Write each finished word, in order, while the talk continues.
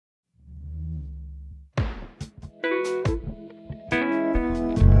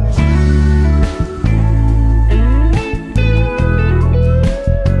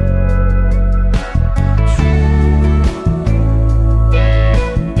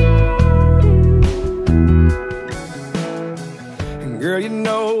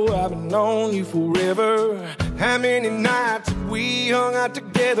night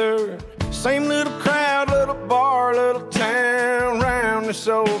together. Same little crowd, little bar, little town, round this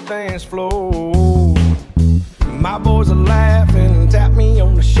old dance floor. My boys are laughing, tap me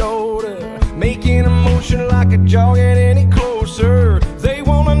on the shoulder, making a motion like a jog get any closer. They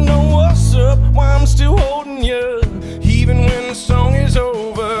wanna know what's up, why I'm still holding you, even when the song is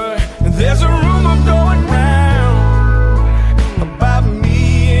over. There's a rumor going round about me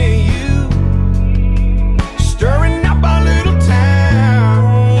and you, stirring up our little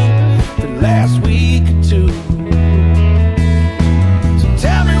town the last week or two. So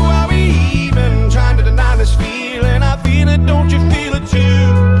tell me why we even trying to deny this feeling. I feel it, don't you feel it too?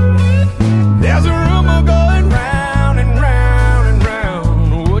 There's a rumor going round and round and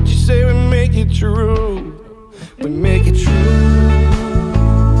round. What you say, we make it true, we make it true.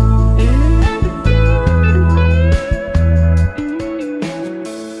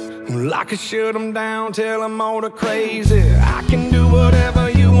 I could shut them down, tell them all the crazy. I can do whatever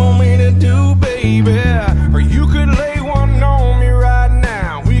you want me to do, baby. Or you could lay one on me right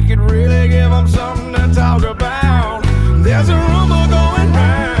now. We could really give them something to talk about. There's a rumor going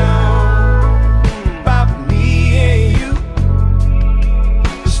round about me and you,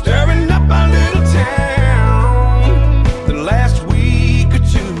 stirring up our little town the last week or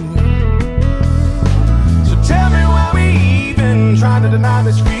two. So tell me why we even trying to deny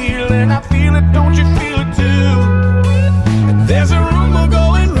this feeling. I feel it, don't you feel it too? And there's a rumor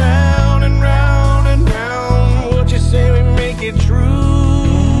going round and round and round. What you say, we make it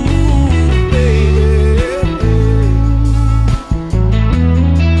true, baby.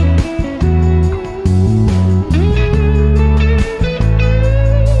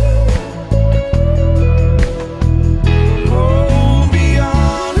 Oh, be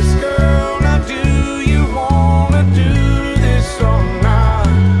honest, girl, now do you wanna do this or not?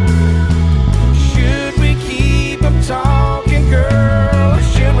 Should we keep them talking, girl, or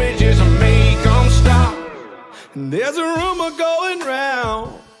should we just make them stop? And there's a rumor going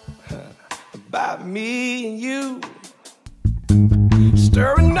round about me and you,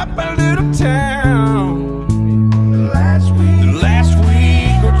 stirring up a little town